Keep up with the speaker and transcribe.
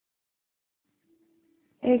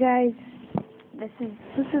Hey guys, this is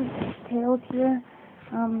Tails here.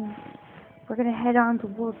 We're gonna head on to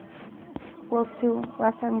World 2.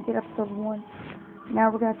 Last time we did episode 1.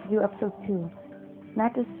 Now we're gonna have to do episode 2.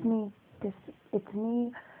 Not just me. It's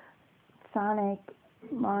me, Sonic,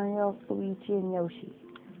 Mario, Luigi, and Yoshi.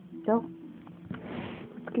 So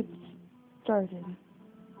let's get started.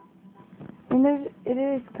 And it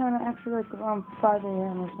is kind of actually like around 5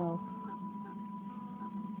 a.m. or so.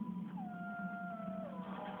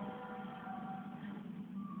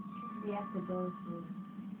 We have to go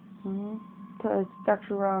through. So it's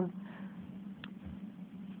actually around.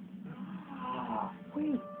 Oh,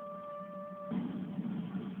 wait.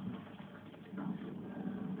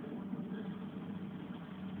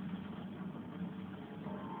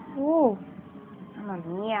 Whoa. I'm like,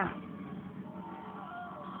 yeah.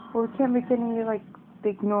 Well, we can't make any like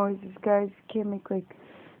big noises, guys. Can't make like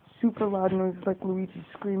super loud noises like Luigi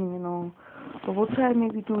screaming and all. But we'll try to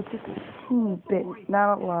maybe do it just a teeny bit,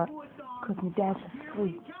 not a lot, because my dad's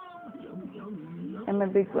asleep. And my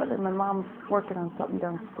big brother and my mom's working on something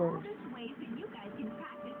downstairs.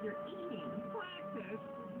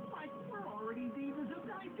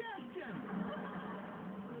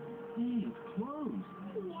 Hey, it's closed.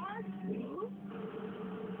 What?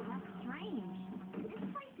 That's strange. This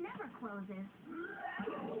place never closes.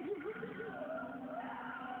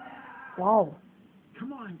 Whoa.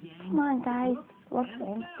 Come on, gang. Come on, guys. Look,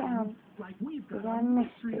 hands down. Like we've We got got a a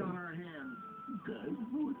mystery mystery. on our hands. Good.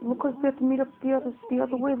 Look like we have to meet up the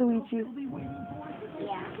other way, Luigi. We'll be waiting for us.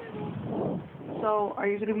 Yeah. So, are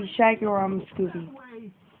you gonna be Shaggy or I'm Scooby?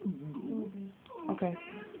 Okay.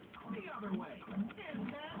 The other way.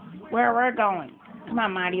 Where we're going? Come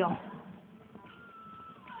on, Mario.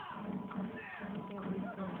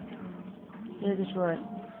 Yeah, just right.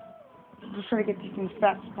 Just try to get these things as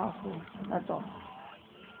fast as possible. That's all.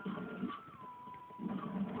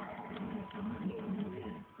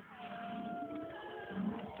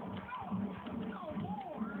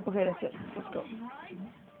 Okay, that's it. Let's go.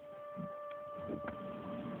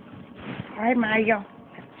 Alright, Mario.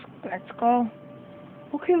 Let's go.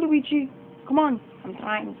 Okay, Luigi. Come on. I'm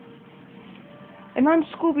trying. And I'm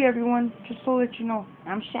Scooby, everyone. Just so that you know.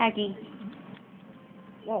 I'm Shaggy.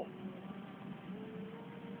 Whoa.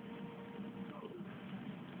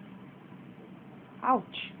 Ouch.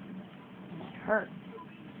 That hurt.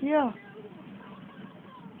 Yeah.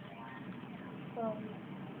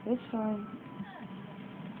 It's fine.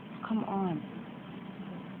 Come on.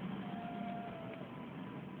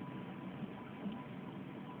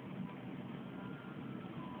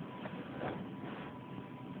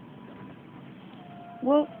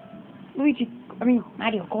 Well,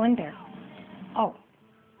 Mario, go in there. Oh.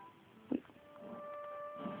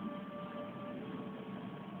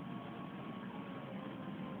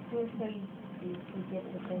 We'll show you to get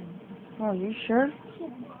the thing. Oh, are you sure?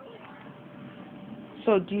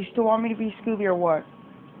 So, do you still want me to be Scooby or what?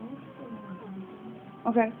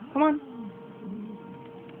 Okay, come on.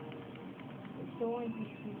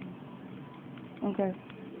 Okay.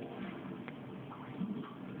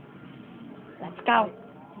 Let's go.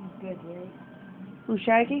 He's good, right? Who,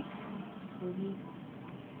 Shaggy? Scooby.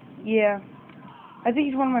 Yeah. I think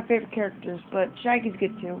he's one of my favorite characters, but Shaggy's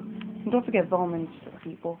good too. And don't forget Bowman's for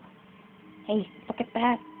people. Hey, look at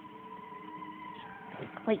that.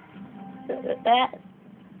 Wait.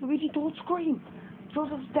 Luigi, don't scream.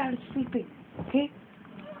 Joseph's dad is sleeping, okay?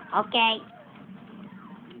 Okay.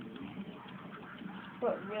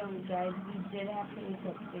 But really, guys, we did have to wake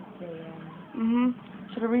up 6 a.m.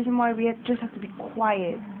 So the reason why we just have to be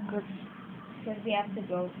quiet, because we have to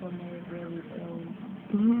go somewhere really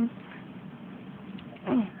early.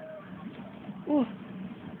 Ooh,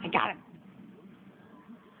 I got him.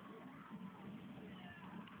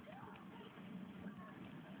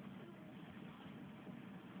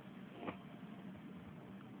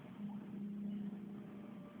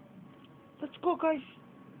 Let's go, guys.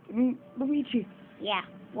 Luigi. Yeah.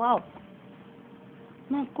 Whoa.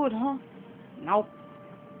 Not good, huh? Nope.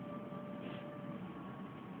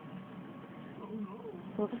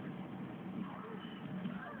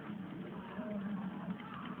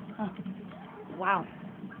 Huh. Wow.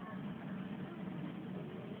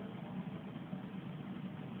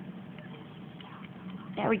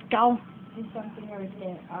 There we go. Do something right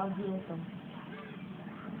there. I'll do with them.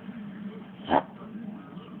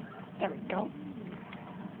 There we go.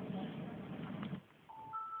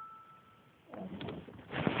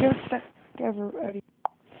 Everybody.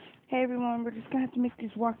 Hey everyone, we're just gonna have to make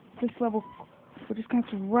this level. We're just gonna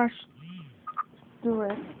have to rush through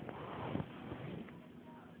it.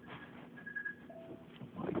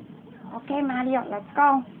 Okay, Mario, let's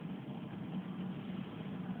go.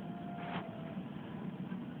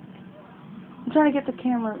 I'm trying to get the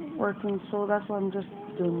camera working, so that's why I'm just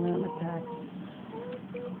doing random attacks.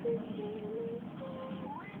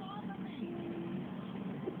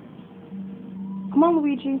 Come on,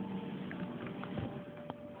 Luigi.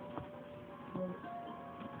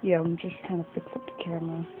 Yeah, I'm just trying to fix up the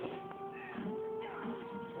camera.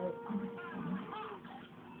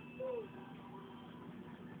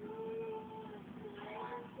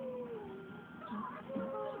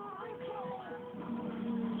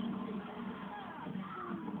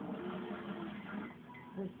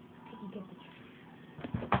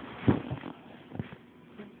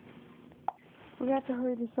 We have to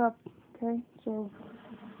hurry this up, okay? So,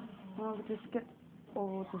 I'll just get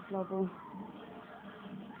over with this level.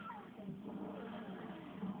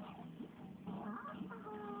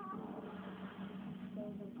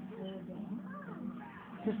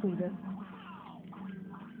 Just leave it.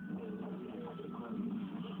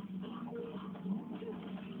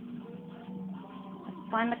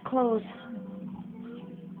 Find the clothes.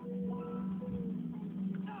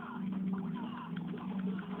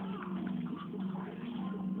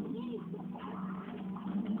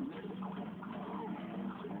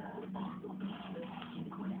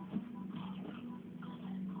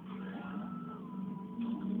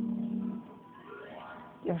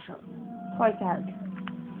 Yeah, sure. Quite hard.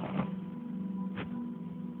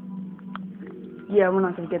 Yeah, we're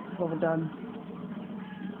not gonna get this level done.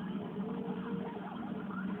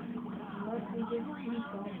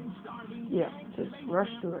 Yeah, just rush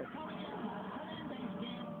through it.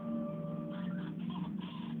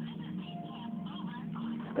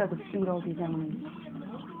 This guy could beat all these enemies.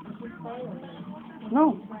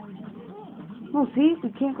 No. No, see? We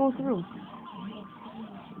can't go through.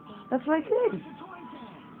 That's what I said.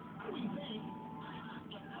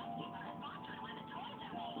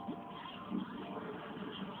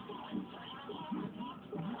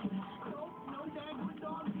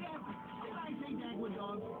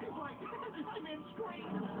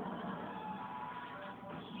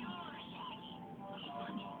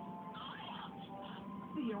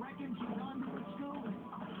 Do you reckon she's on to it, Scooby?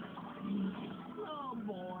 Oh,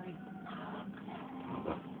 boy.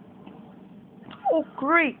 Oh,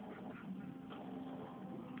 great.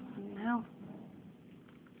 Now.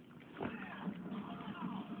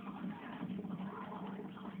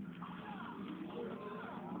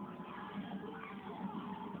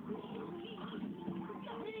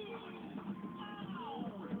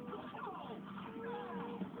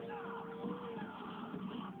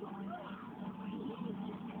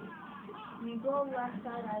 You go left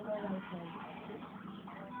side, I go right side.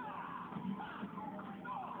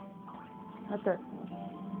 That's it.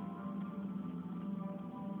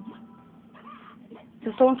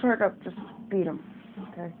 Just don't turn it up. Just beat him.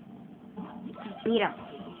 Okay? Beat him.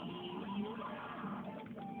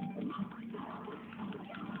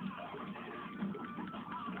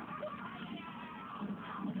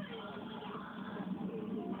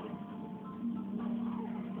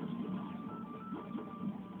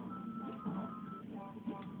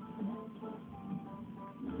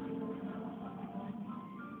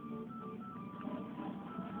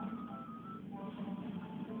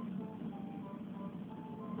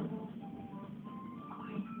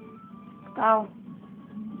 Ow.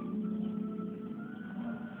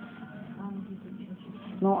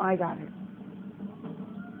 No, I got it.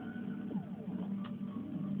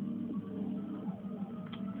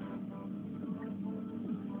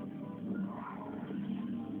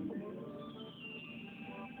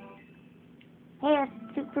 Hey,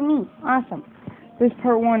 that's it for me. Awesome. This is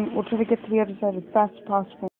part 1. We'll try to get to the other side as fast as possible.